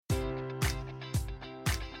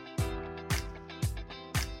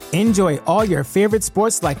Enjoy all your favorite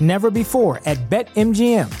sports like never before at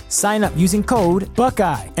BetMGM. Sign up using code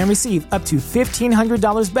Buckeye and receive up to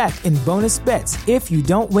 $1,500 back in bonus bets if you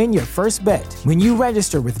don't win your first bet. When you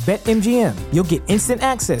register with BetMGM, you'll get instant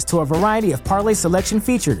access to a variety of parlay selection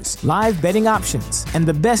features, live betting options, and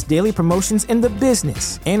the best daily promotions in the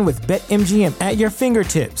business. And with BetMGM at your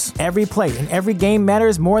fingertips, every play and every game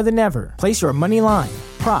matters more than ever. Place your money line,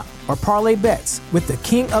 prop, or parlay bets with the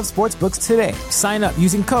king of sportsbooks today. Sign up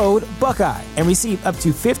using code Buckeye and receive up to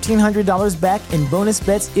 $1,500 back in bonus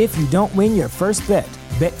bets if you don't win your first bet.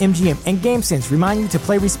 BetMGM and GameSense remind you to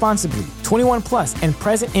play responsibly. 21 plus and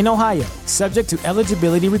present in Ohio, subject to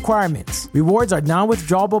eligibility requirements. Rewards are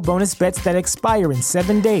non-withdrawable bonus bets that expire in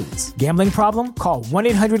 7 days. Gambling problem? Call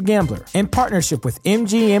 1-800-GAMBLER. In partnership with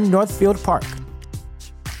MGM Northfield Park.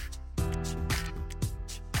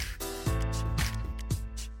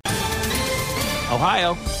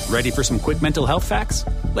 Ohio, ready for some quick mental health facts?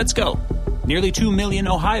 Let's go. Nearly 2 million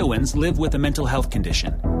Ohioans live with a mental health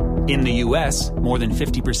condition. In the U.S., more than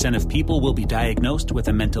 50% of people will be diagnosed with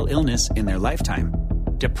a mental illness in their lifetime.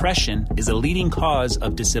 Depression is a leading cause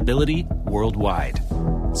of disability worldwide.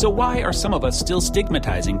 So why are some of us still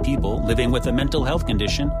stigmatizing people living with a mental health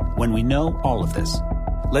condition when we know all of this?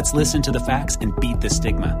 Let's listen to the facts and beat the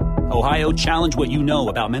stigma. Ohio, challenge what you know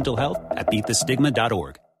about mental health at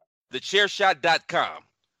beatthestigma.org. TheChairShot.com.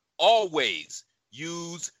 Always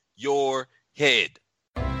use your head.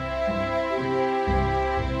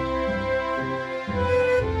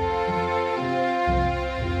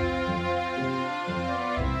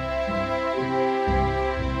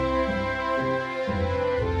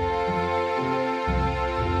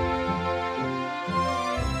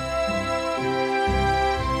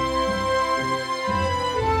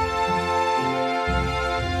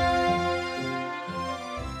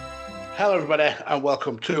 Hello, everybody, and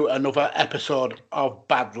welcome to another episode of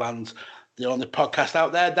Badlands, the only podcast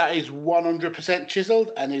out there that is 100%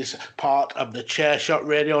 chiseled and is part of the Chairshot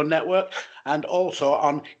Radio Network and also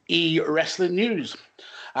on eWrestling News.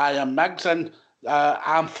 I am Mags, and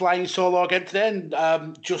I'm flying solo again today.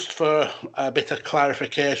 And just for a bit of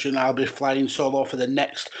clarification, I'll be flying solo for the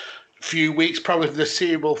next few weeks, probably for the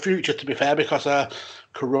foreseeable future, to be fair, because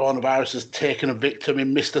coronavirus has taken a victim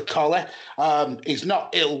in Mr. Tolle. He's not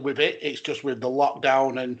ill with it. It's just with the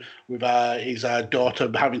lockdown and with his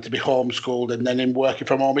daughter having to be homeschooled and then him working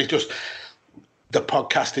from home. It's just the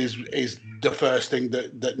podcast is the first thing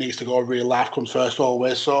that needs to go. Real life comes first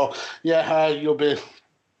always. So, yeah, you'll be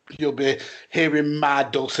hearing my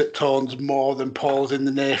dulcet tones more than Paul's in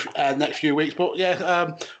the next few weeks. But,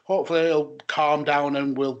 yeah, hopefully it'll calm down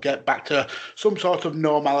and we'll get back to some sort of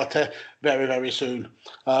normality very, very soon.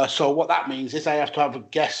 So what that means is I have to have a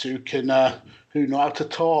guest who know how to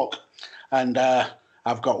talk. And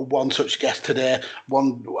I've got one such guest today,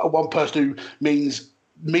 one person who means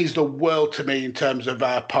the world to me in terms of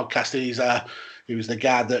podcasting. He was the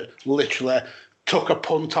guy that literally took a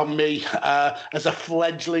punt on me as a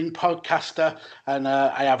fledgling podcaster, and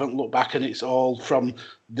I haven't looked back, and it's all from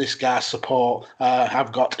this guy's support.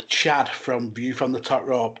 I've got Chad from View from the Top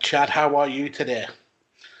Rope. Chad, how are you today?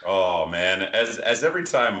 Oh, man, as every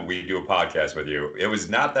time we do a podcast with you, it was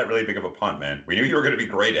not that really big of a punt, man. We knew you were going to be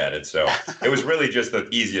great at it, so it was really just the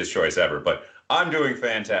easiest choice ever. But I'm doing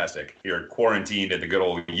fantastic here, quarantined at the good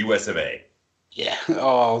old US of A. Yeah,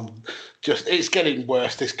 it's getting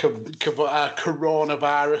worse, this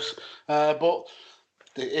coronavirus, but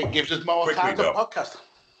it gives us more time to podcast.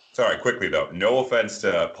 Sorry, quickly, though. No offense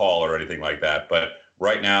to Paul or anything like that, but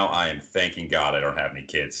right now I am thanking God I don't have any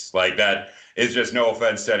kids. Like, that is just no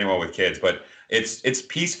offense to anyone with kids, but it's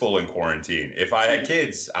peaceful in quarantine. If I had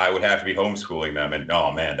kids, I would have to be homeschooling them, and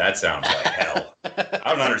oh, man, that sounds like hell.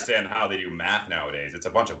 I don't understand how they do math nowadays. It's a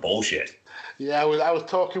bunch of bullshit. Yeah, I was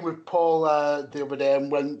talking with Paul the other day,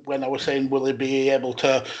 and when I was saying, will he be able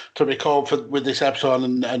to record with this episode,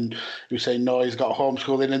 and he was saying, no, he's got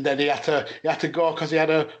homeschooling, and then he had to go because he had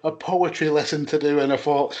a poetry lesson to do, and I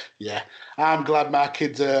thought, yeah, I'm glad my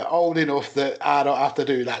kids are old enough that I don't have to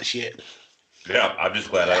do that shit. Yeah, I'm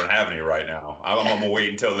just glad I don't have any right now. I'm going to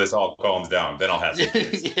wait until this all calms down. Then I'll have some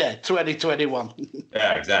kids. Yeah, 2021.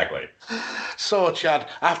 Yeah, exactly. So, Chad,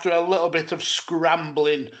 after a little bit of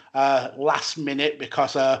scrambling last minute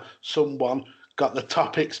because someone got the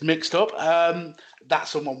topics mixed up, that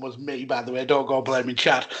someone was me, by the way. Don't go blaming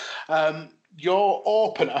Chad. Your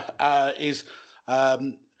opener is...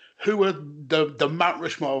 who are the Mount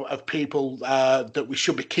Rushmore of people that we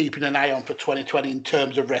should be keeping an eye on for 2020 in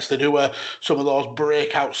terms of wrestling? Who are some of those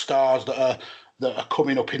breakout stars that are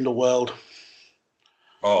coming up in the world?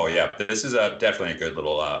 Oh, yeah. This is definitely a good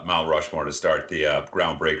little Mount Rushmore to start the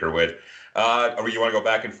groundbreaker with. You want to go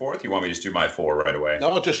back and forth? You want me to just do my 4 right away?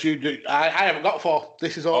 No, just you do. I haven't got 4.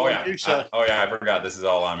 This is all on you, sir. I forgot. This is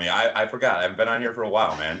all on me. I forgot. I haven't been on here for a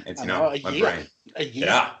while, man. It's, my brain. A year.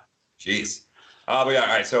 Yeah. Jeez. But yeah, all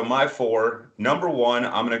right. So my 4, number 1,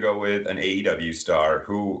 I'm going to go with an AEW star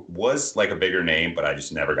who was like a bigger name, but I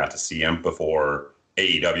just never got to see him before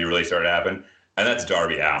AEW really started to happen. And that's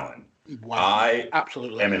Darby Allin. Wow. I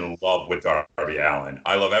absolutely am in love with Darby Allin.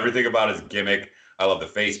 I love everything about his gimmick. I love the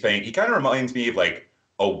face paint. He kind of reminds me of like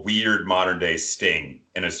a weird modern day Sting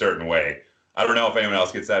in a certain way. I don't know if anyone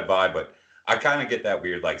else gets that vibe, but I kind of get that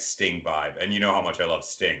weird like Sting vibe. And you know how much I love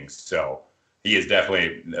Sting. So he is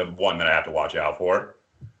definitely one that I have to watch out for.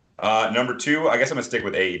 Number 2, I guess I'm going to stick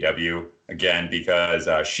with AEW again because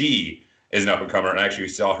she is an up-and-comer. And I actually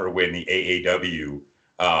saw her win the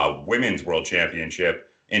AAW Women's World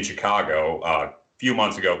Championship in Chicago a few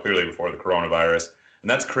months ago, clearly before the coronavirus.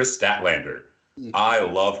 And that's Chris Statlander. I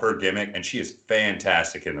love her gimmick, and she is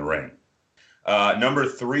fantastic in the ring. Number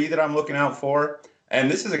 3 that I'm looking out for, and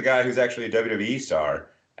this is a guy who's actually a WWE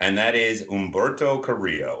star, and that is Humberto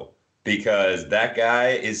Carrillo. Because that guy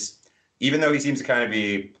is, even though he seems to kind of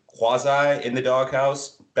be quasi in the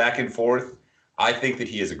doghouse, back and forth, I think that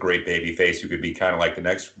he is a great baby face who could be kind of like the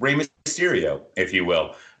next Rey Mysterio, if you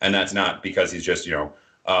will. And that's not because he's just,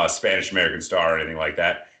 a Spanish-American star or anything like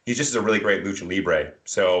that. He's just a really great lucha libre.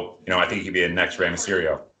 So, I think he could be a next Rey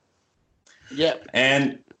Mysterio. Yep.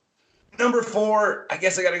 And number 4, I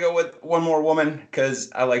guess I got to go with one more woman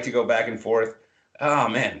because I like to go back and forth. Oh,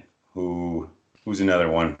 man. Who's another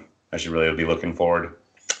one I should really be looking forward?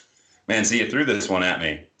 Man, see, you threw this one at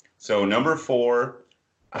me. So number 4,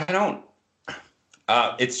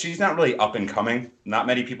 she's not really up and coming. Not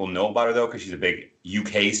many people know about her though, because she's a big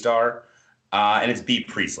UK star. And it's Bea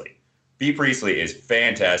Priestley. Bea Priestley is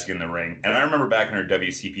fantastic in the ring. And I remember back in her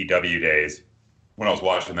WCPW days when I was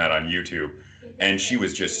watching that on YouTube, and she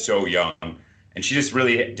was just so young, and she just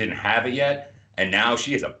really didn't have it yet. And now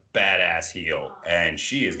she is a badass heel, and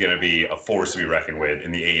she is going to be a force to be reckoned with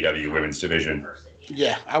in the AEW women's division.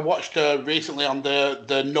 Yeah, I watched her recently on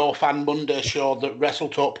the No Fan Monday show that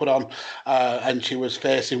WrestleTalk put on, and she was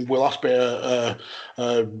facing Will Ospreay,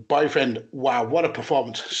 her boyfriend. Wow, what a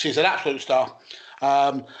performance. She's an absolute star.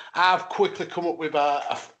 I've quickly come up with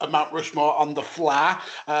a Mount Rushmore on the fly.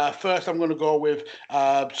 First, I'm going to go with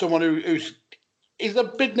someone who's a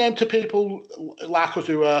big name to people like us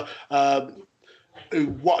who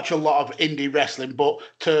watch a lot of indie wrestling, but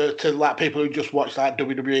to like people who just watch like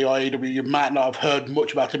WWE or AEW, you might not have heard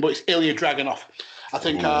much about him. But it's Ilya Dragunov.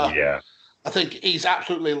 I think he's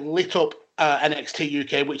absolutely lit up NXT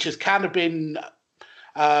UK, which has kind of been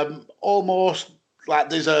almost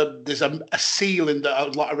like there's a ceiling that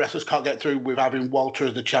a lot of wrestlers can't get through with having Walter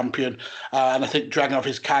as the champion, and I think Dragunov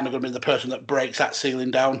is kind of going to be the person that breaks that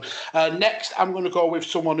ceiling down. Next, I'm going to go with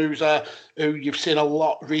someone who you've seen a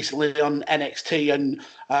lot recently on NXT, and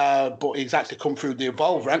but he's actually come through the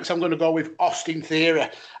Evolve ranks. I'm going to go with Austin Theory.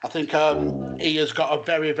 I think he has got a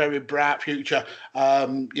very, very bright future.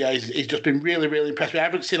 He's just been really, really impressed. I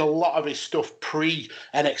haven't seen a lot of his stuff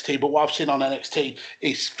pre-NXT, but what I've seen on NXT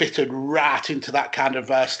is fitted right into that kind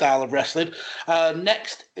of style of wrestling.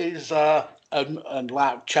 Next is, and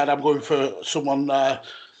like Chad, I'm going for someone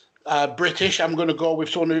British. I'm going to go with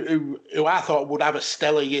someone who I thought would have a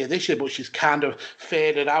stellar year this year, but she's kind of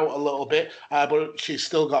faded out a little bit. But she's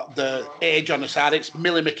still got the age on her side. It's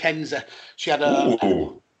Millie McKenzie. She had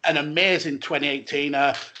an amazing 2018.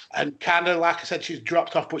 And kind of, like I said, she's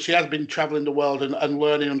dropped off, but she has been traveling the world and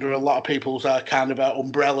learning under a lot of people's kind of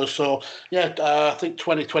umbrellas. So, I think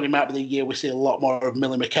 2020 might be the year we see a lot more of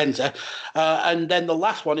Millie McKenzie. And then the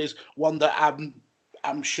last one is one that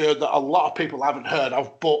I'm sure that a lot of people haven't heard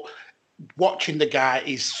of, but watching the guy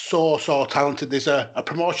is so talented. There's a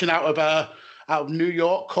promotion out of New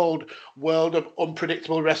York called World of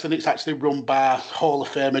Unpredictable Wrestling. It's actually run by Hall of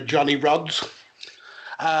Famer Johnny Rodz.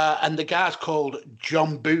 And the guy's called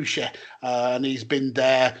John Boucher, and he's been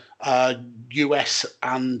there US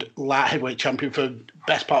and light heavyweight champion for the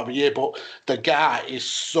best part of a year. But the guy is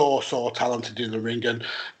so talented in the ring, and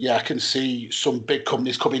I can see some big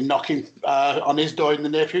companies coming knocking on his door in the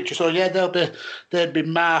near future. So there'd be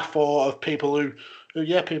my 4 of people who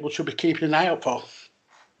people should be keeping an eye out for.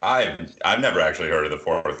 I've never actually heard of the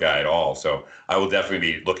 4th guy at all, so I will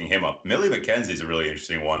definitely be looking him up. Millie McKenzie is a really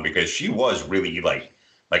interesting one because she was really like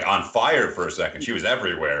on fire for a second. She was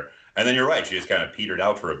everywhere. And then you're right, she just kind of petered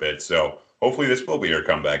out for a bit. So hopefully this will be her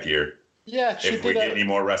comeback year. Yeah, if we get any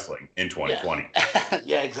more wrestling in 2020.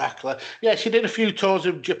 Yeah, exactly. Yeah, she did a few tours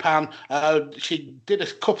of Japan. She did a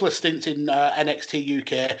couple of stints in NXT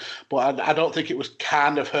UK, but I don't think it was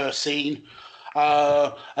kind of her scene.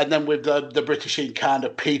 And then with the British scene kind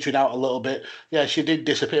of petering out a little bit, yeah, she did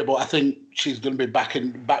disappear. But I think she's going to be back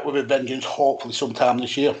with a vengeance, hopefully sometime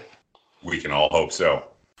this year. We can all hope so.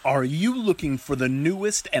 Are you looking for the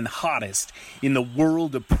newest and hottest in the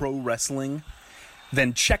world of pro wrestling?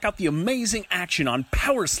 Then check out the amazing action on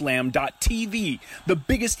Powerslam.tv, the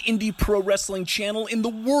biggest indie pro wrestling channel in the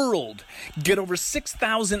world. Get over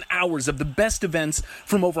 6,000 hours of the best events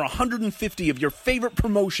from over 150 of your favorite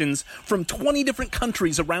promotions from 20 different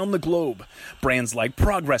countries around the globe. Brands like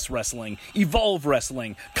Progress Wrestling, Evolve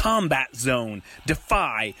Wrestling, Combat Zone,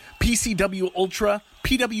 Defy, PCW Ultra,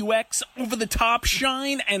 PWX, Over the Top,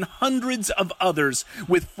 Shine, and hundreds of others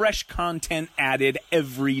with fresh content added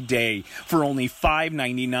every day for only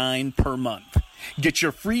 $5.99 per month. Get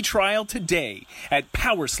your free trial today at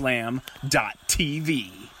Powerslam.tv.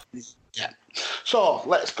 Yeah. So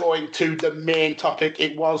let's go into the main topic.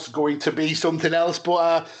 It was going to be something else,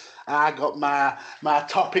 but I got my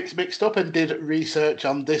topics mixed up and did research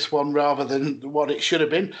on this one rather than what it should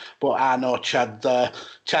have been. But I know Chad's a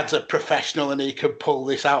professional and he can pull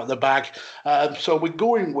this out of the bag. So we're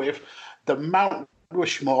going with the Mount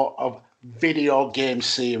Rushmore of video game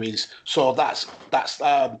series. So that's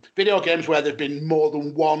video games where there've been more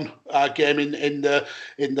than one game in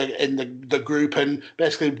the group, and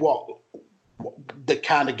basically what the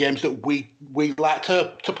kind of games that we like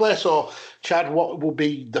to play. So, Chad, what will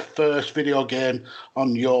be the first video game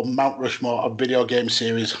on your Mount Rushmore of video game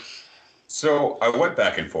series? So I went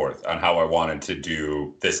back and forth on how I wanted to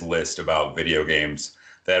do this list about video games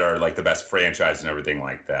that are like the best franchise and everything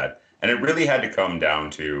like that. And it really had to come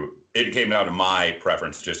down to, it came down to my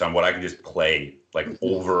preference just on what I can just play like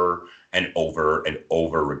over and over and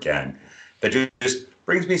over again. That just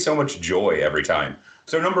brings me so much joy every time.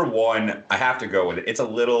 So number one, I have to go with it. It's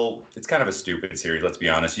kind of a stupid series, let's be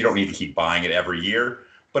honest. You don't need to keep buying it every year,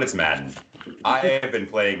 but it's Madden. I have been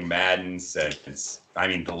playing Madden since,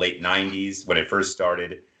 the late 90s when it first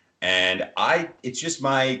started. And it's just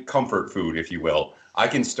my comfort food, if you will. I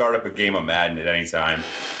can start up a game of Madden at any time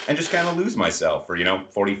and just kind of lose myself for,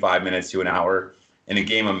 45 minutes to an hour in a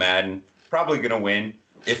game of Madden. Probably going to win.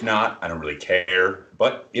 If not, I don't really care.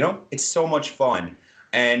 But, it's so much fun.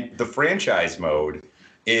 And the franchise mode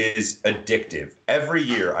is addictive. Every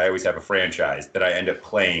year, I always have a franchise that I end up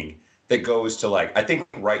playing that goes to I think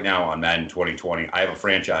right now on Madden 2020, I have a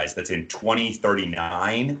franchise that's in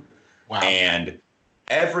 2039. Wow. And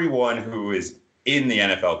everyone who is in the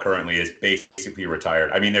NFL currently is basically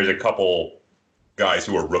retired. There's a couple guys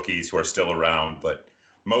who are rookies who are still around, but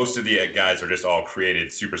most of the guys are just all created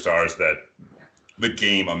superstars that the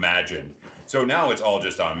game imagined. So now it's all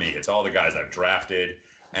just on me. It's all the guys I've drafted,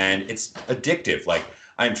 and it's addictive.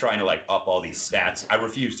 I'm trying to up all these stats. I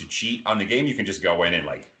refuse to cheat on the game. You can just go in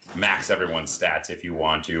and max everyone's stats if you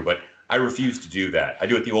want to, but I refuse to do that. I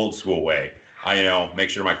do it the old school way. Make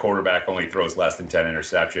sure my quarterback only throws less than 10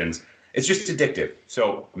 interceptions. It's just addictive.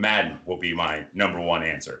 So Madden will be my number one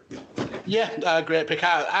answer. Yeah, great pick.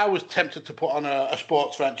 I was tempted to put on a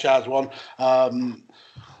sports franchise one.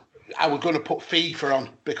 I was going to put FIFA on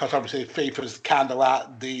because obviously FIFA is kind of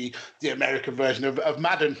like the American version of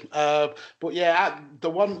Madden. But yeah,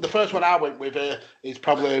 the first one I went with is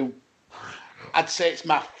probably, I'd say it's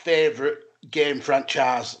my favourite game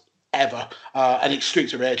franchise ever, and it's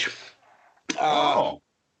Streets of Rage. Yeah,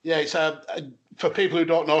 it's for people who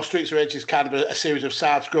don't know, Streets of Rage is kind of a series of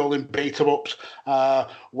side-scrolling beat-em-ups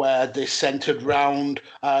where they're centred around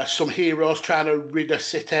some heroes trying to rid a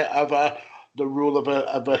city of the rule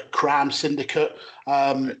of a crime syndicate.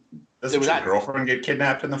 Doesn't your girlfriend get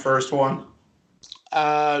kidnapped in the first one?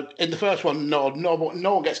 In the first one, no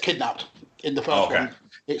one gets kidnapped in the first one.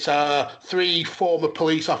 It's three former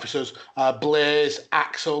police officers, Blaze,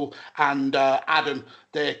 Axel, and Adam.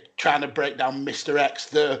 They're trying to break down Mr. X.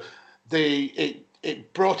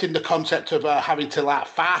 It brought in the concept of having to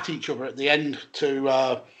fight each other at the end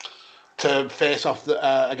to face off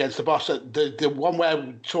against the boss. The one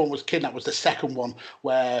where someone was kidnapped was the second one,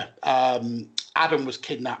 where Adam was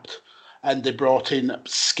kidnapped, and they brought in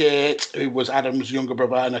Skate, who was Adam's younger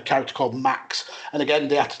brother, and a character called Max. And again,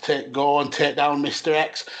 they had to take down Mr.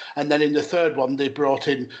 X. And then in the third one, they brought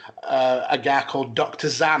in a guy called Dr.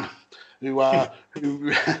 Zan, who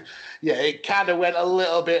it kind of went a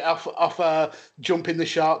little bit off jumping the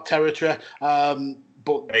shark territory.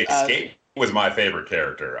 But Skate was my favorite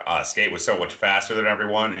character. Skate was so much faster than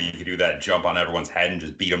everyone, and you could do that jump on everyone's head and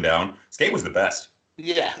just beat them down. Skate was the best.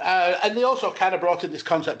 Yeah, and they also kind of brought in this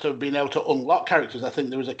concept of being able to unlock characters. I think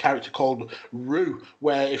there was a character called Roo,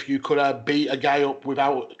 where if you could beat a guy up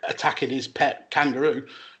without attacking his pet kangaroo,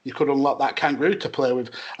 you could unlock that kangaroo to play with.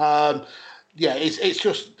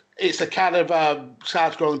 It's a kind of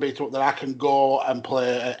side-scrolling beat-up that I can go and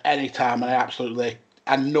play at any time, and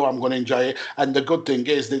I know I'm going to enjoy it. And the good thing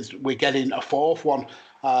is that we're getting a fourth one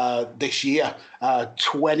this year,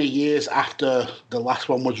 20 years after the last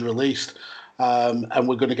one was released. And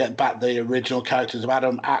we're going to get back the original characters of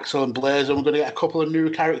Adam, Axel, and Blaze, and we're going to get a couple of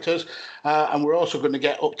new characters. And we're also going to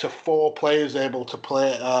get up to 4 players able to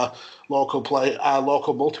play local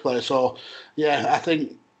multiplayer. So, yeah, I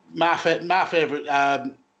think my favourite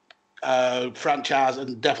franchise,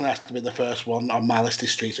 and definitely has to be the first one on my list,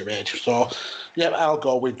 is Streets of Rage. So, yeah, I'll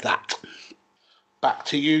go with that. Back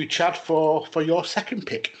to you, Chad, for your second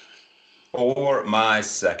pick. For my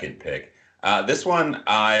second pick, this one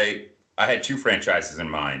I had 2 franchises in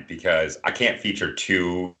mind because I can't feature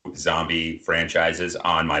 2 zombie franchises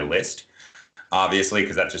on my list, obviously,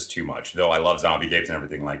 because that's just too much. Though I love zombie games and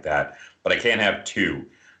everything like that, but I can't have 2.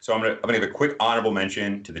 So I'm gonna give a quick honorable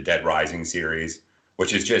mention to the Dead Rising series,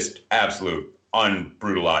 which is just absolute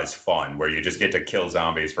unbrutalized fun, where you just get to kill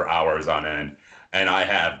zombies for hours on end. And I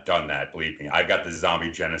have done that, believe me. I've got the zombie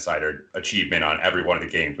genocider achievement on every one of the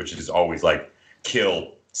games, which is always like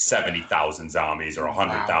kill 70,000 zombies or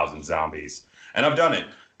 100,000 zombies. And I've done it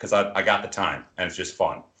because I got the time and it's just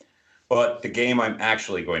fun. But the game I'm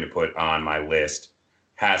actually going to put on my list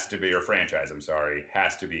has to be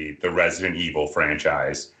the Resident Evil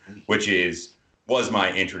franchise, which was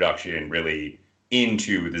my introduction really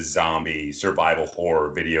into the zombie survival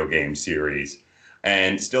horror video game series.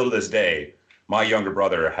 And still to this day, my younger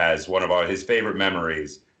brother has one of his favorite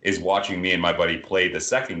memories is watching me and my buddy play the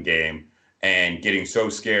second game and getting so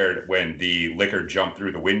scared when the liquor jumped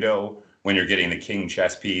through the window, when you're getting the king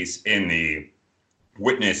chess piece in the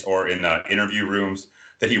witness or in the interview rooms,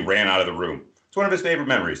 that he ran out of the room. It's one of his favorite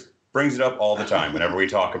memories. Brings it up all the time whenever we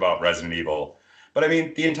talk about Resident Evil. But I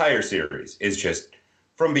mean, the entire series is just,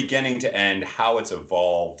 from beginning to end, how it's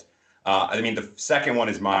evolved. The second one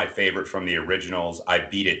is my favorite from the originals. I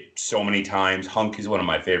beat it so many times. Hunk is one of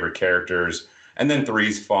my favorite characters. And then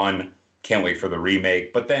 3's fun. Can't wait for the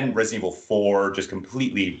remake. But then Resident Evil 4 just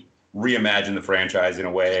completely reimagined the franchise in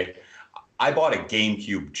a way. I bought a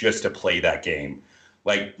GameCube just to play that game.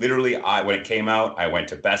 Like, literally, when it came out, I went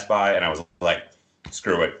to Best Buy and I was like,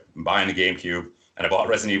 screw it, I'm buying the GameCube. And I bought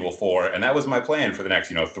Resident Evil 4. And that was my plan for the next,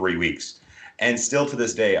 3 weeks. And still to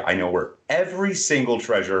this day, I know where every single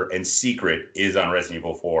treasure and secret is on Resident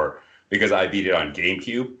Evil 4 because I beat it on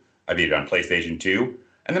GameCube, I beat it on PlayStation 2,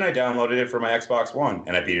 and then I downloaded it for my Xbox One,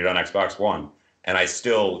 and I beat it on Xbox One. And I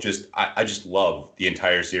still I just love the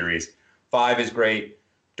entire series. 5 is great.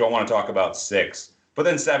 Don't want to talk about 6. But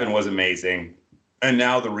then 7 was amazing. And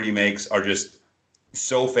now the remakes are just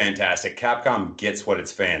so fantastic. Capcom gets what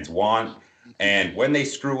its fans want. And when they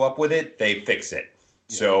screw up with it, they fix it.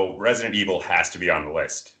 So Resident Evil has to be on the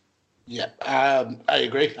list. Yeah, I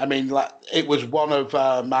agree. I mean, it was one of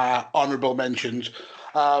my honourable mentions.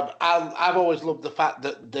 I've always loved the fact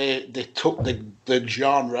that they took the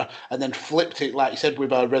genre and then flipped it, like you said,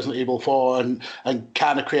 with Resident Evil 4 and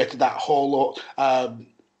kind of created that whole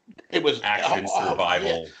it was action,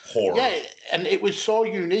 survival, horror. Yeah, and it was so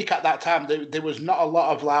unique at that time. There was not a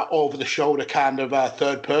lot of over-the-shoulder kind of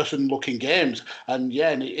third-person looking games. And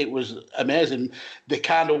it was amazing. They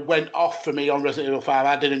kind of went off for me on Resident Evil 5.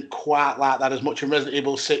 I didn't quite like that as much. In Resident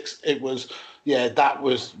Evil 6, it was, that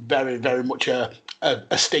was very, very much a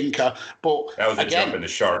stinker. But that was a jump in the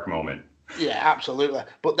shark moment. Yeah, absolutely.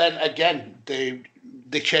 But then again, they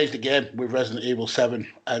changed the game with Resident Evil 7,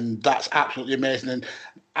 and that's absolutely amazing. And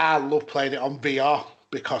I love playing it on VR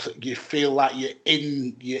because you feel like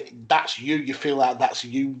that's you. You feel like that's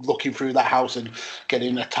you looking through that house and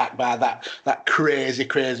getting attacked by that crazy,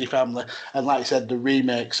 crazy family. And like I said, the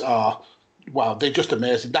remakes are, wow, they're just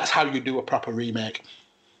amazing. That's how you do a proper remake.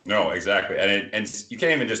 No, exactly. And you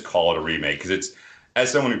can't even just call it a remake because it's, as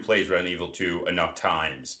someone who plays Resident Evil 2 enough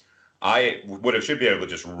times, I should be able to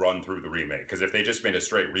just run through the remake. Because if they just made a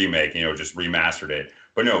straight remake, just remastered it.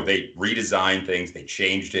 But no, they redesigned things. They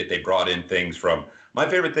changed it. They brought in things from... My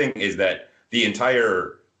favorite thing is that the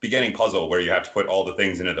entire beginning puzzle where you have to put all the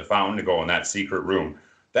things into the fountain to go in that secret room,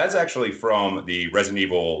 that's actually from the Resident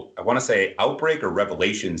Evil, I want to say, Outbreak or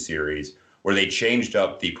Revelation series, where they changed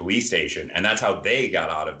up the police station. And that's how they got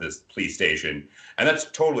out of this police station. And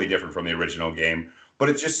that's totally different from the original game. But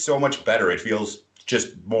it's just so much better. It feels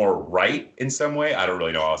just more right in some way. I don't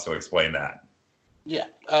really know how else to explain that. Yeah,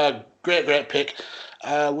 great pick.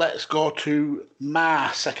 Let's go to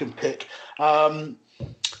my second pick.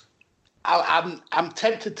 I'm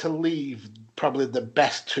tempted to leave probably the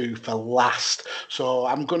best two for last, so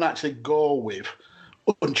I'm going to actually go with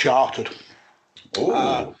Uncharted.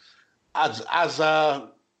 Oh,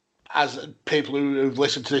 as people who've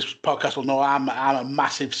listened to this podcast will know, I'm a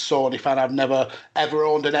massive Sony fan. I've never ever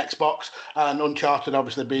owned an Xbox, and Uncharted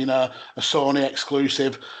obviously being a Sony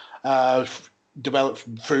exclusive, developed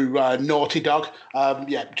through Naughty Dog.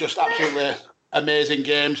 Just absolutely amazing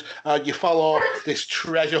games. You follow this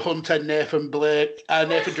treasure hunter Nathan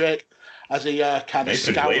Drake as he kind of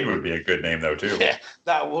Nathan Blade would be a good name though too. Yeah,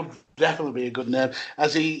 that would definitely be a good name,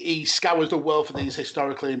 as he scours the world for these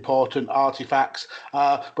historically important artifacts.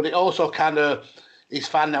 But it also kind of he's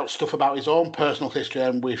finding out stuff about his own personal history,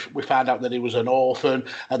 and we found out that he was an orphan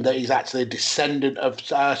and that he's actually a descendant of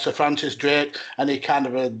Sir Francis Drake, and he kind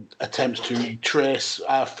of attempts to trace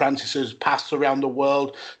Francis's past around the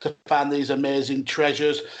world to find these amazing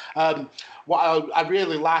treasures. What I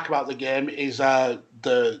really like about the game is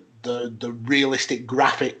the realistic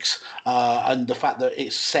graphics and the fact that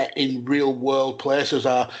it's set in real world places.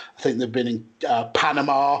 I think they've been in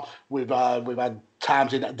Panama. We've had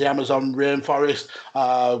times in the Amazon rainforest.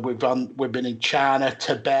 We've been in China,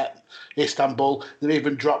 Tibet, Istanbul. They've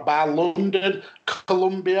even dropped by London,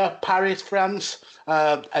 Colombia, Paris, France,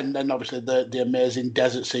 and then obviously the amazing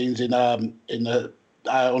desert scenes in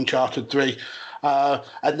Uncharted 3.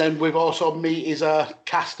 And then we've also met his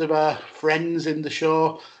cast of friends in the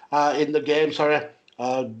show. In the game,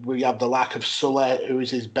 we have the lack of Sully, who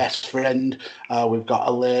is his best friend. We've got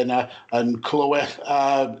Elena and Chloe,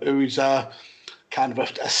 who is kind of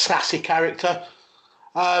a sassy character.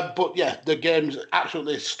 But yeah, the game's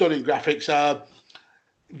absolutely stunning graphics.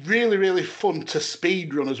 Really, really fun to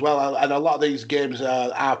speedrun as well. And a lot of these games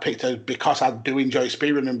are picked because I do enjoy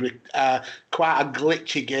speedrunning. Quite a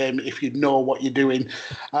glitchy game if you know what you're doing.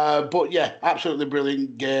 But yeah, absolutely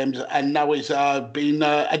brilliant games. And now it's been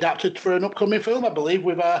adapted for an upcoming film, I believe,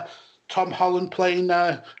 with Tom Holland playing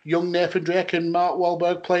young Nathan Drake and Mark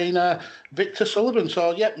Wahlberg playing Victor Sullivan.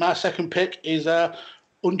 So yeah, my second pick is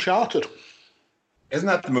Uncharted. Isn't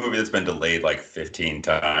that the movie that's been delayed like 15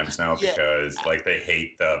 times now because like they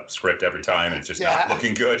hate the script every time and it's just not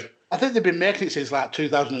looking good? I think they've been making it since like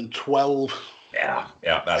 2012. Yeah,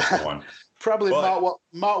 that's the one. Probably Mark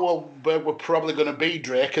Wahlberg were probably going to be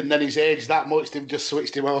Drake, and then he's aged that much they've just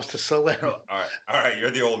switched him over to Sully. All right,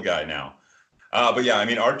 you're the old guy now. But yeah, I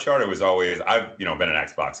mean, Uncharted was always, I've been an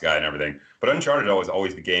Xbox guy and everything, but Uncharted was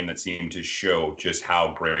always the game that seemed to show just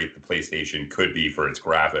how great the PlayStation could be for its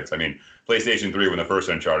graphics. I mean, PlayStation 3, when the first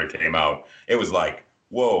Uncharted came out, it was like,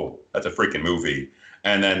 whoa, that's a freaking movie.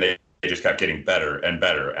 And then they just kept getting better and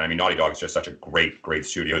better. And I mean, Naughty Dog is just such a great, great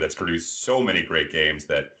studio that's produced so many great games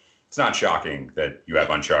that it's not shocking that you have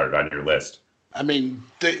Uncharted on your list. I mean,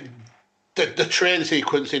 the train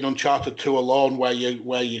sequence in Uncharted 2 alone, where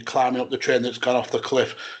you're climbing up the train that's gone off the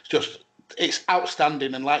cliff, it's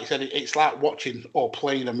outstanding. And like you said, it's like watching or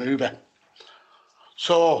playing a movie.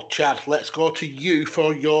 So, Chad, let's go to you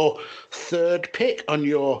for your third pick on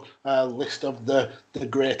your list of the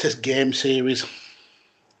greatest game series.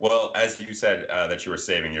 Well, as you said that you were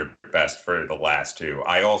saving your best for the last two,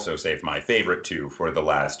 I also saved my favorite two for the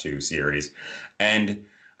last two series. And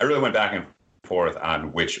I really went back and forth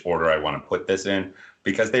on which order I want to put this in,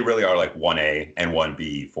 because they really are like 1A and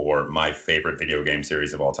 1B for my favorite video game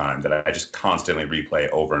series of all time that I just constantly replay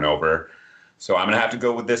over and over. So I'm going to have to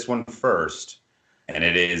go with this one first. And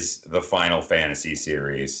it is the Final Fantasy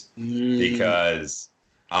series, because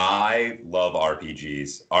I love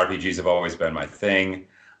RPGs. RPGs have always been my thing.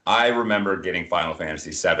 I remember getting Final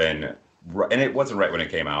Fantasy VII, and it wasn't right when it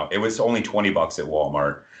came out. It was only $20 at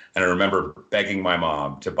Walmart. And I remember begging my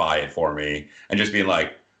mom to buy it for me and just being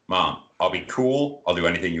like, Mom, I'll be cool. I'll do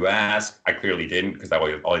anything you ask. I clearly didn't, because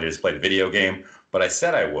all I did is play the video game. But I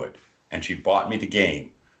said I would. And she bought me the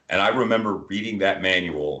game. And I remember reading that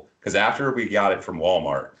manual, because after we got it from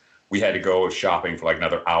Walmart, we had to go shopping for like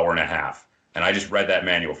another hour and a half. And I just read that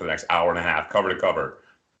manual for the next hour and a half, cover to cover,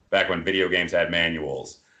 back when video games had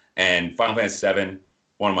manuals. And Final Fantasy VII,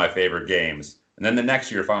 one of my favorite games. And then the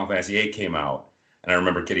next year, Final Fantasy VIII came out. And I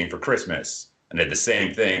remember getting it for Christmas. And did the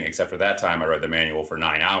same thing, except for that time I read the manual for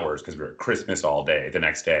 9 hours because we were at Christmas all day the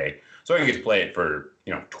next day. So I didn't get to play it for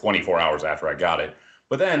 24 hours after I got it.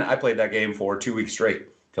 But then I played that game for 2 weeks straight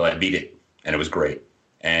till I beat it. And it was great.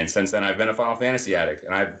 And since then, I've been a Final Fantasy addict,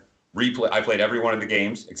 and I played every one of the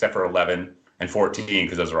games except for 11 and 14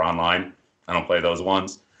 because those are online. I don't play those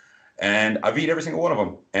ones. And I beat every single one of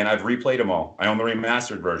them, and I've replayed them all. I own the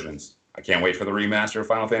remastered versions. I can't wait for the remaster of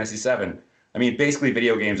Final Fantasy VII. I mean, basically,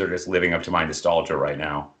 video games are just living up to my nostalgia right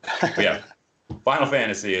now. But yeah, Final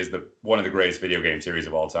Fantasy is one of the greatest video game series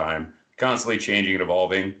of all time, constantly changing and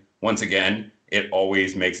evolving. Once again, it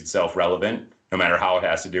always makes itself relevant, no matter how it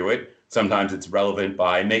has to do it. Sometimes it's relevant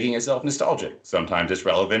by making itself nostalgic. Sometimes it's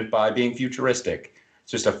relevant by being futuristic.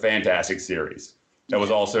 It's just a fantastic series. That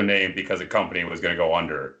was also named because a company was going to go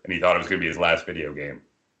under, and he thought it was going to be his last video game.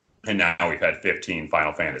 And now we've had 15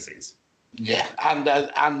 Final Fantasies. Yeah,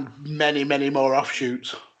 and many, many more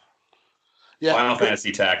offshoots. Yeah, Final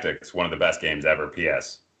Fantasy Tactics, one of the best games ever,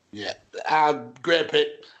 PS. Yeah, great pick.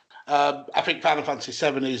 I think Final Fantasy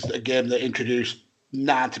VII is a game that introduced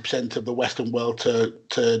 90% of the Western world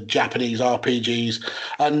to Japanese RPGs.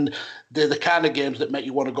 And they're the kind of games that make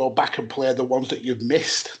you want to go back and play the ones that you've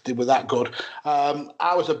missed. They were that good.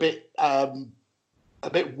 I was a bit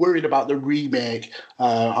worried about the remake.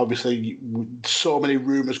 Obviously, so many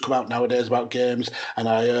rumours come out nowadays about games, and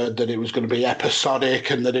I heard that it was going to be episodic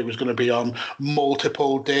and that it was going to be on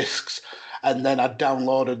multiple discs. And then I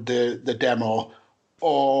downloaded the demo.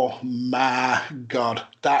 Oh my God,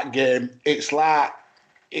 that game! It's like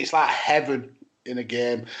heaven in a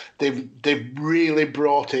game. They've really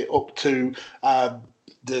brought it up to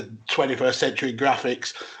the 21st century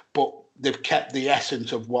graphics, but they've kept the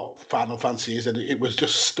essence of what Final Fantasy is, and it was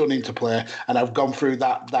just stunning to play. And I've gone through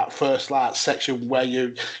that first section where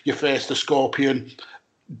you face the Scorpion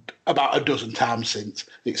about a dozen times since.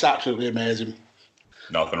 It's absolutely amazing.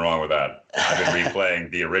 Nothing wrong with that. I've been replaying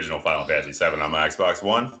the original Final Fantasy VII on my Xbox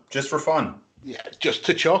One just for fun. Yeah, just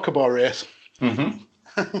to chocobo race. Mm-hmm.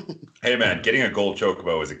 Hey, man, getting a gold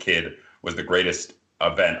chocobo as a kid was the greatest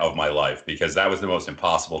event of my life because that was the most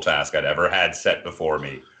impossible task I'd ever had set before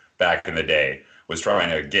me back in the day, was trying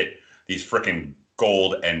to get these frickin'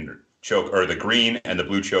 gold and the green and the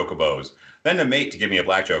blue chocobos. Then the mate to give me a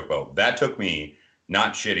black chocobo. That took me,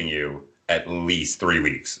 not shitting you, at least 3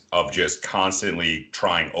 weeks of just constantly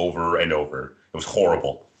trying over and over. It was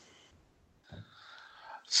horrible.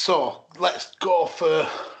 So let's go for.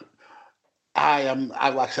 Like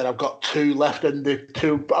I said, I've got two left, and the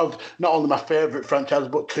two of not only my favourite franchises,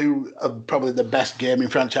 but two of probably the best gaming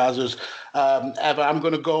franchises ever. I'm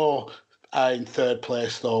going to go in third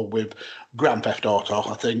place though with Grand Theft Auto.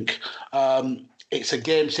 I think it's a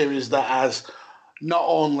game series that has not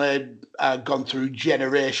only gone through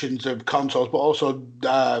generations of consoles, but also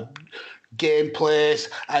gameplays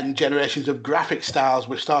and generations of graphic styles.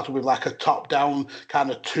 We started with like a top-down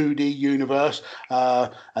kind of 2D universe,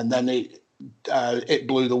 and then it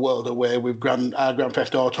blew the world away with Grand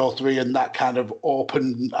Theft Auto 3 and that kind of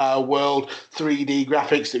open world 3D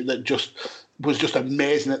graphics that was just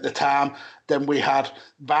amazing at the time. Then we had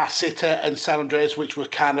Vice City and San Andreas, which were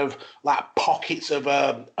kind of like pockets of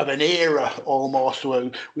an era almost,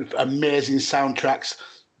 with amazing soundtracks,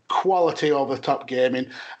 quality over the top gaming,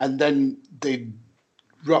 and then the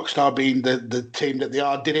Rockstar, being the team that they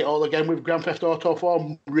are, did it all again with Grand Theft Auto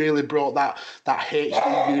 4. Really brought that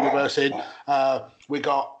HD universe in. We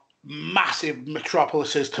got massive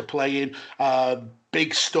metropolises to play in,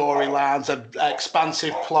 big storylines, and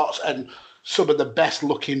expansive plots, and some of the best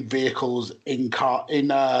looking vehicles in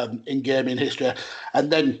gaming history.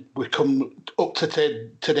 And then we come up to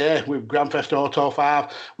today with Grand Theft Auto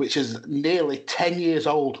 5, which is nearly 10 years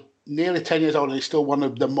old. And it's still one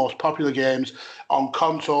of the most popular games on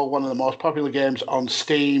console, one of the most popular games on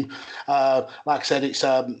Steam. Like I said, it's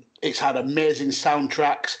had amazing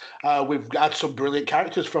soundtracks. We've had some brilliant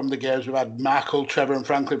characters from the games. We've had Michael, Trevor, and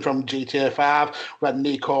Franklin from GTA 5. We've had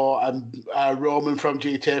Nico and Roman from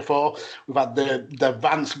GTA 4. We've had the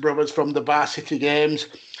Vance brothers from the Vice City games.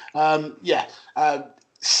 Since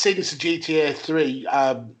GTA 3,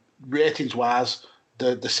 ratings-wise,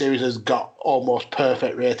 the series has got almost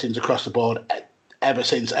perfect ratings across the board ever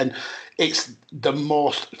since. And it's the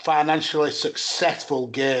most financially successful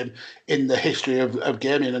game in the history of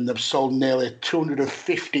gaming, and they've sold nearly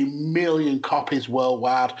 250 million copies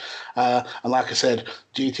worldwide. And like I said,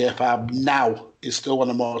 GTA 5 now is still one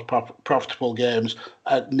of the most profitable games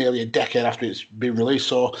nearly a decade after it's been released.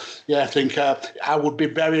 So, yeah, I think I would be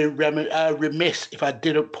very remiss if I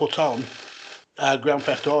didn't put on Grand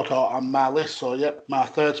Theft Auto on my list. So, yep, my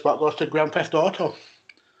third spot goes to Grand Theft Auto.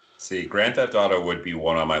 See, Grand Theft Auto would be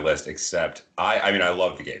one on my list, except I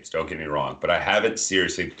love the games, don't get me wrong, but I haven't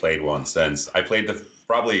seriously played one since I played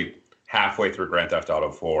probably halfway through Grand Theft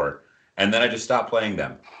Auto 4, and then I just stopped playing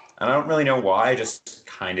them. And I don't really know why, I just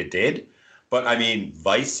kind of did. But I mean,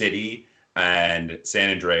 Vice City and San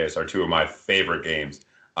Andreas are two of my favorite games.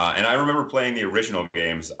 And I remember playing the original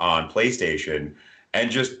games on PlayStation, and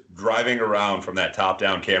just driving around from that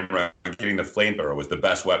top-down camera and getting the flamethrower was the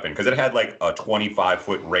best weapon, because it had like a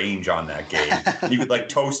 25-foot range on that game. You could like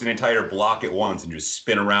toast an entire block at once and just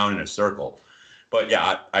spin around in a circle. But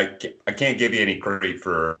yeah, I can't give you any credit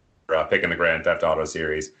for picking the Grand Theft Auto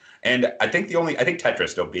series. And I think Tetris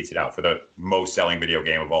still beats it out for the most selling video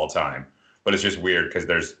game of all time. But it's just weird because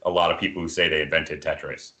there's a lot of people who say they invented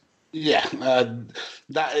Tetris. Yeah,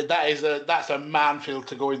 that's a minefield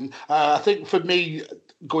to go in. I think for me,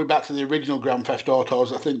 going back to the original Grand Theft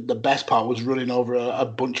Autos, I think the best part was running over a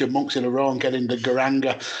bunch of monks in a row and getting the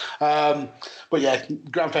Garanga. But yeah,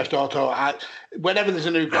 Grand Theft Auto. Whenever there's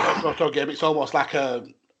a new Grand Theft Auto game, it's almost like a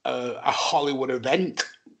Hollywood event.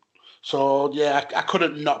 So yeah, I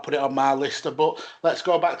couldn't not put it on my list. But let's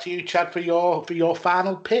go back to you, Chad, for your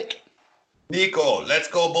final pick. Nico, let's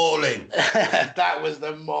go bowling. That was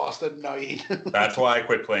the most annoying. That's why I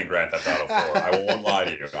quit playing Grand Theft Auto 4. I won't lie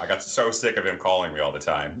to you. I got so sick of him calling me all the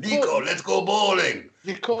time. Nico, let's go bowling. I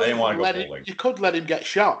didn't want to go bowling. You could let him get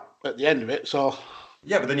shot at the end of it, so...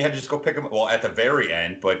 Yeah, but then you had to just go pick him up. Well, at the very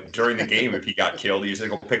end, but during the game, if he got killed, you just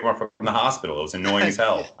had to go pick him up from the hospital. It was annoying as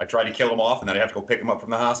hell. I tried to kill him off, and then I have to go pick him up from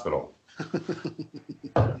the hospital.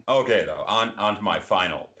 Okay, though, on to my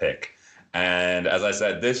final pick. And as I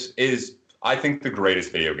said, this is... I think the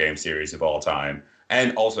greatest video game series of all time,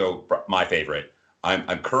 and also my favorite.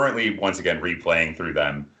 I'm currently, once again, replaying through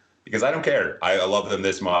them because I don't care. I love them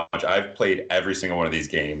this much. I've played every single one of these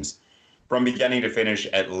games from beginning to finish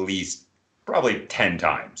at least probably 10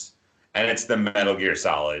 times. And it's the Metal Gear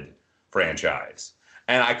Solid franchise.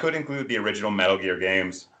 And I could include the original Metal Gear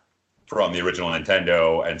games from the original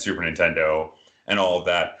Nintendo and Super Nintendo and all of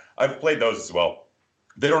that. I've played those as well.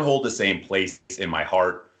 They don't hold the same place in my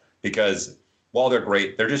heart, because while they're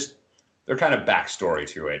great, they're kind of backstory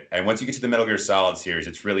to it. And once you get to the Metal Gear Solid series,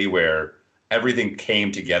 it's really where everything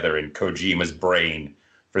came together in Kojima's brain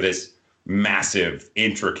for this massive,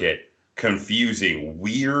 intricate, confusing,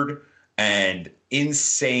 weird, and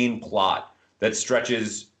insane plot that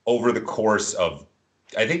stretches over the course of,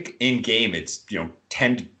 I think in game it's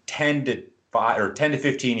 10 to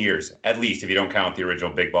 15 years at least, if you don't count the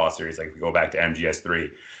original Big Boss series, like if we go back to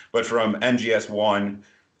MGS3. But from MGS1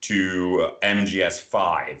 to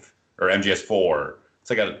MGS5 or MGS4. It's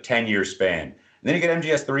like a 10-year span. And then you get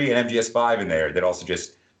MGS3 and MGS5 in there that also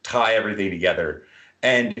just tie everything together.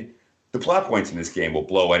 And the plot points in this game will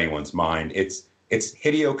blow anyone's mind. It's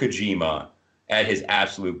Hideo Kojima at his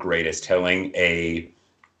absolute greatest, telling a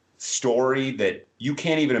story that you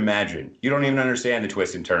can't even imagine. You don't even understand the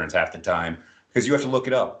twists and turns half the time because you have to look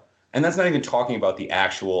it up. And that's not even talking about the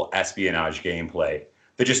actual espionage gameplay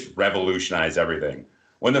that just revolutionized everything.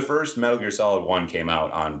 When the first Metal Gear Solid 1 came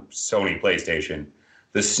out on Sony PlayStation,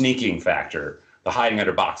 the sneaking factor, the hiding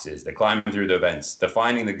under boxes, the climbing through the vents, the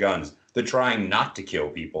finding the guns, the trying not to kill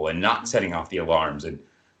people and not setting off the alarms, and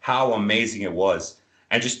how amazing it was.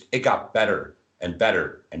 And just, it got better and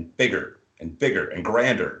better and bigger and bigger and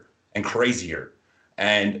grander and crazier.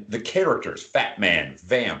 And the characters, Fat Man,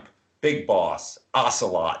 Vamp, Big Boss,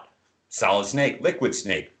 Ocelot, Solid Snake, Liquid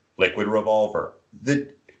Revolver.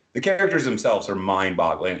 The characters themselves are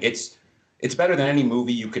mind-boggling. It's better than any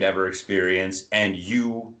movie you could ever experience, and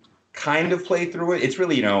you kind of play through it. It's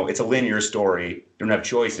really, it's a linear story. You don't have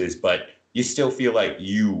choices, but you still feel like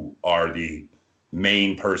you are the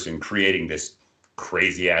main person creating this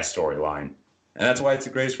crazy-ass storyline. And that's why it's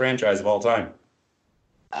the greatest franchise of all time.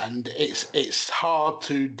 And it's hard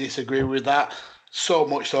to disagree with that, so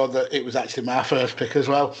much so that it was actually my first pick as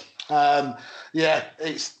well.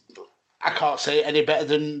 I can't say it any better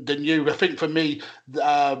than you. I think for me,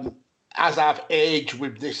 as I've aged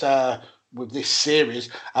with this series,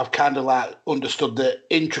 I've kind of like understood the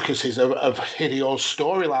intricacies of Hideo's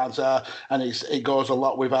storylines, and it goes a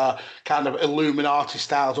lot with kind of Illuminati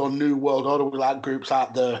styles or New World Order, with like groups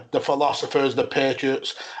like the Philosophers, the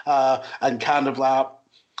Patriots, and kind of like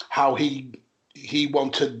how he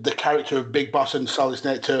wanted the character of Big Boss and Solid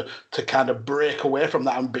Snake to kind of break away from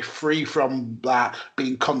that and be free from that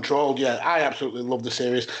being controlled. Yeah, I absolutely love the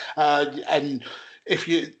series. And if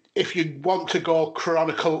you want to go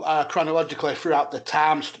chronologically throughout the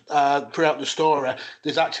times, throughout the story,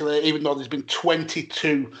 there's actually, even though there's been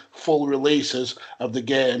 22 full releases of the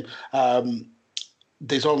game,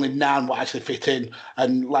 there's only 9 what actually fit in.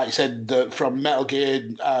 And like you said, from Metal Gear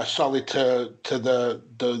Solid to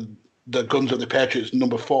the Guns of the Patriots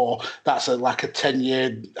number 4, that's like a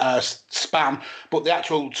 10-year span. But the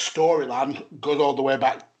actual storyline goes all the way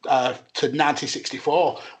back to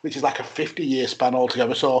 1964, which is like a 50-year span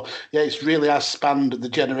altogether. So yeah, it really has spanned the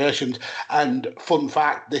generations. And fun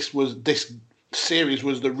fact, this series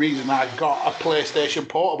was the reason I got a PlayStation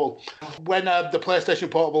Portable. When the PlayStation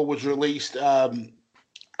Portable was released,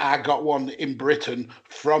 I got one in Britain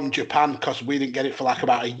from Japan because we didn't get it for like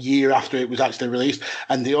about a year after it was actually released.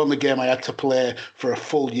 And the only game I had to play for a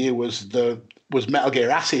full year was the was Metal Gear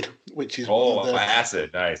Acid, which is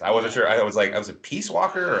Acid, nice. I wasn't sure. I was it Peace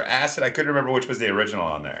Walker or Acid? I couldn't remember which was the original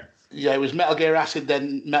on there. Yeah, it was Metal Gear Acid,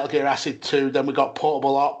 then Metal Gear Acid 2, then we got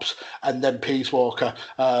Portable Ops, and then Peace Walker.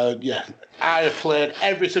 I have played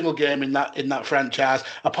every single game in that franchise,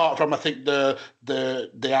 apart from I think the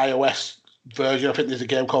iOS version. I think there's a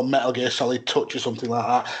game called Metal Gear Solid Touch or something like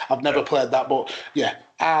that. I've never played that, but yeah,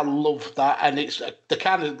 I love that, and it's the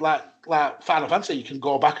kind of like Final Fantasy. You can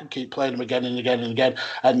go back and keep playing them again and again and again,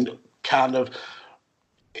 and kind of.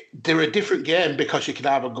 They're a different game because you can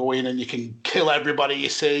either go in and you can kill everybody you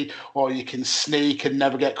see, or you can sneak and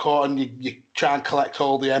never get caught, and you try and collect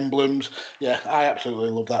all the emblems. Yeah, I absolutely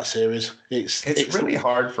love that series. It's really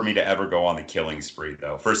hard for me to ever go on the killing spree,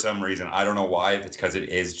 though. For some reason, I don't know why. If it's because it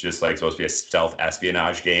is just like supposed to be a stealth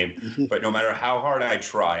espionage game. Mm-hmm. But no matter how hard I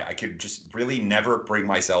try, I could just really never bring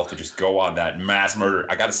myself to just go on that mass murder.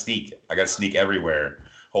 I got to sneak everywhere,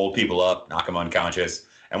 hold people up, knock them unconscious.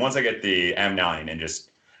 And once I get the M9 and just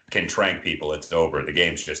can trank people, it's over. The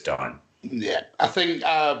game's just done. Yeah, I think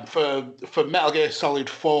for Metal Gear Solid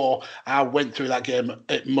 4, I went through that game,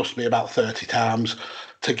 it must be about 30 times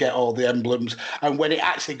to get all the emblems. And when it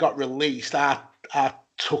actually got released, I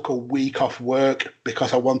took a week off work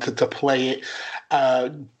because I wanted to play it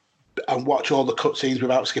and watch all the cutscenes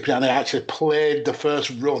without skipping. And I actually played the first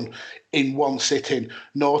run in one sitting,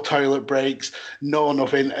 no toilet breaks, no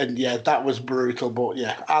nothing, and yeah, that was brutal. But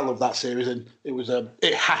yeah, I love that series, and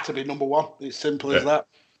it had to be number one. It's simple as that.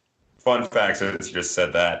 Fun fact: since you just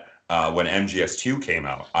said that, when MGS2 came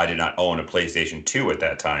out, I did not own a PlayStation 2 at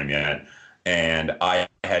that time yet, and I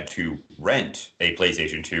had to rent a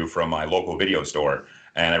PlayStation 2 from my local video store.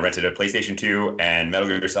 And I rented a PlayStation 2 and Metal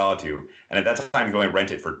Gear Solid 2. And at that time, I could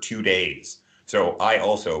rent it for 2 days. So I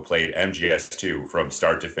also played MGS2 from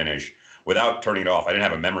start to finish without turning it off. I didn't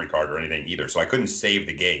have a memory card or anything either. So I couldn't save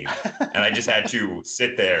the game. And I just had to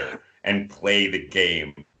sit there and play the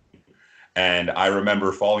game. And I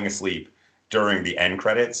remember falling asleep during the end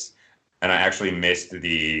credits. And I actually missed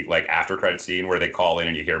the after credit scene where they call in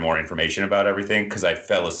and you hear more information about everything because I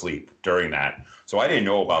fell asleep during that. So I didn't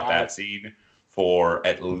know about that scene for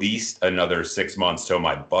at least another 6 months till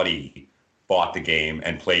my buddy bought the game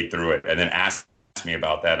and played through it and then asked me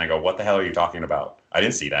about that. And I go, what the hell are you talking about? I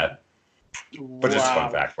didn't see that. But just a fun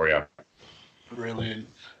fact for you. Brilliant.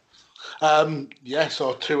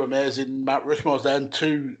 So two amazing Mount Rushmores then,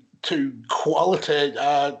 two quality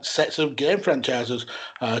sets of game franchises.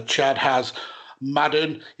 Chad has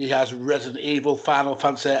Madden, he has Resident Evil, Final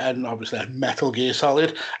Fantasy, and obviously Metal Gear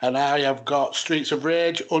Solid. And I have got Streets of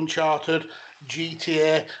Rage, Uncharted,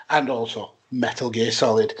 GTA, and also Metal Gear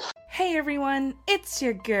Solid. Hey everyone, it's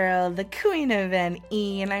your girl, the Queen of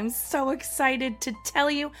NE, and I'm so excited to tell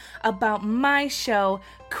you about my show,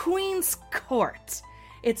 Queen's Court.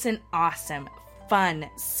 It's an awesome, fun,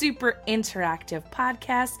 super interactive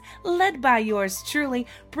podcast led by yours truly,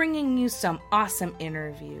 bringing you some awesome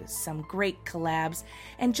interviews, some great collabs,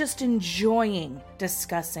 and just enjoying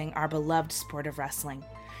discussing our beloved sport of wrestling.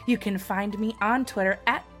 You can find me on Twitter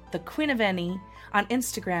at the Queen of NE, on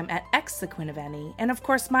Instagram at xthequeenofne, and of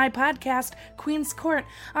course my podcast, Queen's Court,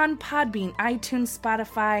 on Podbean, iTunes,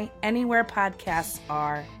 Spotify, anywhere podcasts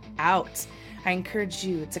are out. I encourage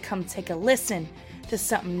you to come take a listen to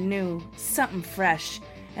something new, something fresh,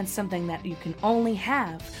 and something that you can only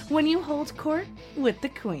have when you hold court with the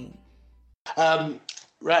Queen.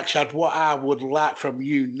 Right, Chad, what I would like from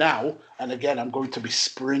you now, and again, I'm going to be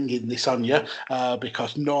springing this on you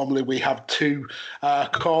because normally we have two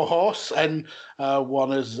co-hosts, and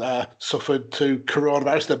one has suffered to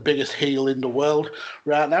coronavirus, the biggest heel in the world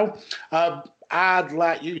right now. I'd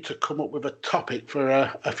like you to come up with a topic for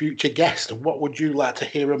a future guest. What would you like to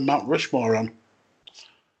hear a Mount Rushmore on?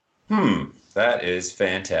 That is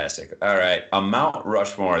fantastic. All right, a Mount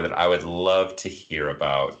Rushmore that I would love to hear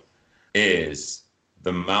about is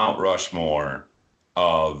the Mount Rushmore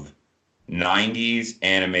of 90s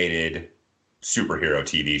animated superhero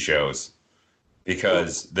TV shows,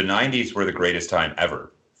 because the 90s were the greatest time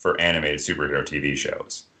ever for animated superhero TV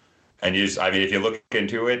shows. And if you look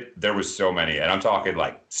into it, there was so many, and I'm talking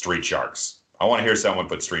like Street Sharks. I want to hear someone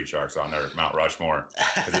put Street Sharks on their Mount Rushmore,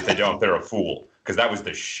 because if they don't, they're a fool, because that was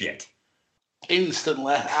the shit.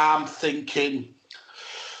 Instantly, I'm thinking,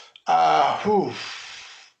 how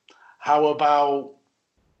about,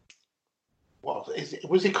 what is it?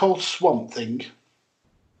 Was it called Swamp Thing?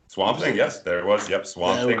 Swamp Thing, yes, there it was. Yep,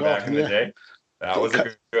 Swamp Thing back in the day. That was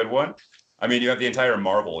a good one. I mean, you have the entire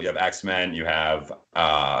Marvel. You have X-Men. You have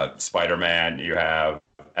Spider-Man. You have,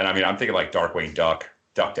 and I mean, I'm thinking like Darkwing Duck.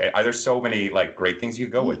 There's so many like great things you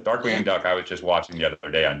could go with. Darkwing Duck, I was just watching the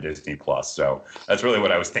other day on Disney Plus. So that's really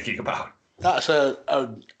what I was thinking about. That's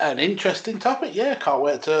an interesting topic. Yeah, can't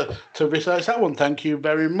wait to research that one. Thank you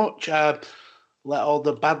very much. Let all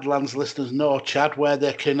the Badlands listeners know, Chad, where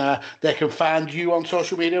they can find you on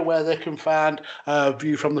social media, where they can find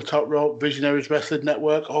View from the Top Rope, Visionaries Wrestling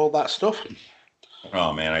Network, all that stuff.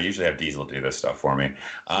 Oh, man, I usually have Diesel do this stuff for me.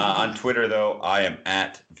 On Twitter, though, I am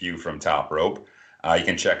at View from Top Rope. You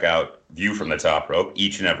can check out View from the Top Rope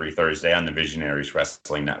each and every Thursday on the Visionaries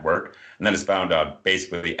Wrestling Network. And then it's found on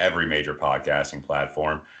basically every major podcasting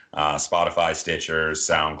platform, Spotify, Stitcher,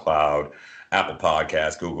 SoundCloud, Apple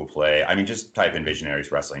Podcasts, Google Play. I mean, just type in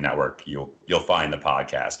Visionaries Wrestling Network. You'll find the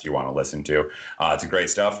podcast you want to listen to. It's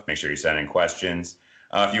great stuff. Make sure you send in questions.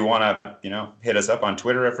 If you want to, hit us up on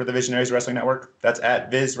Twitter for the Visionaries Wrestling Network, that's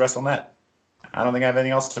at VizWrestleNet. I don't think I have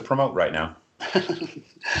anything else to promote right now.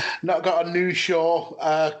 Not got a new show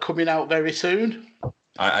coming out very soon?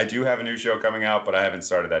 I do have a new show coming out, but I haven't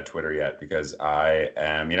started that Twitter yet because I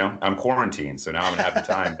am, I'm quarantined. So now I'm going to have the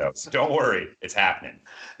time, though. So don't worry. It's happening.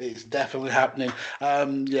 It's definitely happening.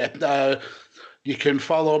 You can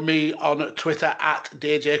follow me on Twitter at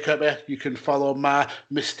DJ Kirby. You can follow my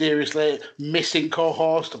mysteriously missing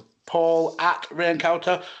co-host, Paul, at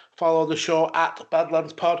Raincounter. Follow the show at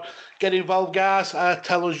Badlands Pod. Get involved, guys.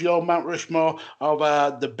 Tell us your Mount Rushmore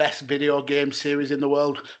of the best video game series in the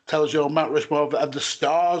world. Tell us your Mount Rushmore of the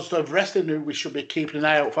stars of wrestling who we should be keeping an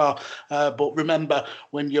eye out for. But remember,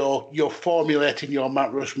 when you're formulating your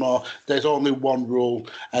Mount Rushmore, there's only one rule,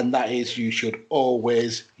 and that is you should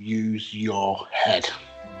always use your head.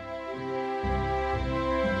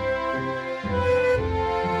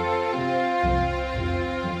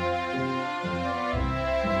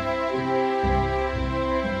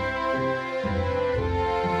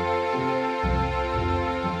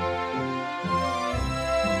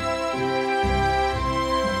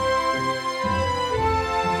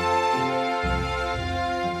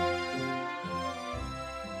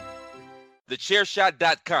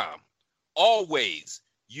 TheChairShot.com. Always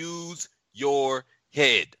use your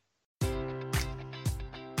head.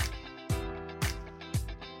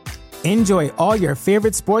 Enjoy all your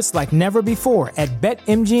favorite sports like never before at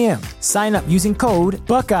BetMGM. Sign up using code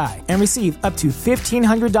Buckeye and receive up to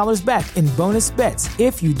 $1,500 back in bonus bets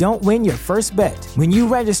if you don't win your first bet. When you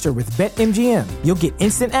register with BetMGM, you'll get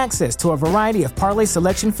instant access to a variety of parlay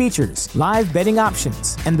selection features, live betting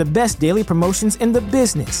options, and the best daily promotions in the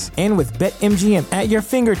business. And with BetMGM at your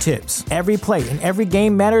fingertips, every play and every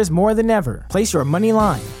game matters more than ever. Place your money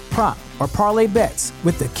line, prop, or parlay bets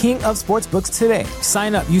with the king of sportsbooks today.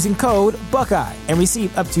 Sign up using code Buckeye and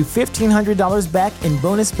receive up to $1,500 back in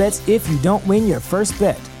bonus bets if you don't win your first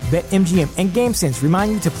bet. BetMGM and GameSense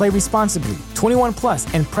remind you to play responsibly. 21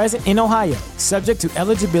 plus and present in Ohio, subject to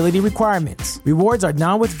eligibility requirements. Rewards are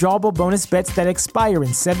non-withdrawable bonus bets that expire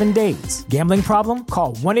in 7 days. Gambling problem?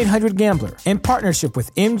 Call 1-800-GAMBLER. In partnership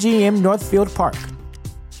with MGM Northfield Park.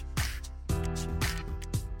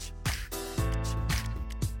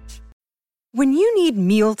 When you need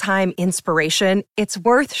mealtime inspiration, it's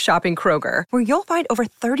worth shopping Kroger, where you'll find over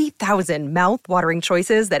 30,000 mouth-watering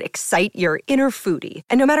choices that excite your inner foodie.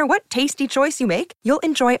 And no matter what tasty choice you make, you'll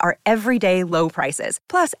enjoy our everyday low prices,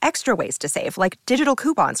 plus extra ways to save, like digital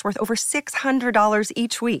coupons worth over $600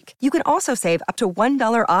 each week. You can also save up to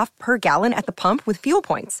 $1 off per gallon at the pump with fuel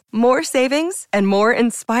points. More savings and more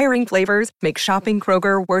inspiring flavors make shopping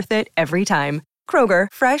Kroger worth it every time. Kroger,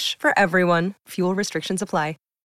 fresh for everyone. Fuel restrictions apply.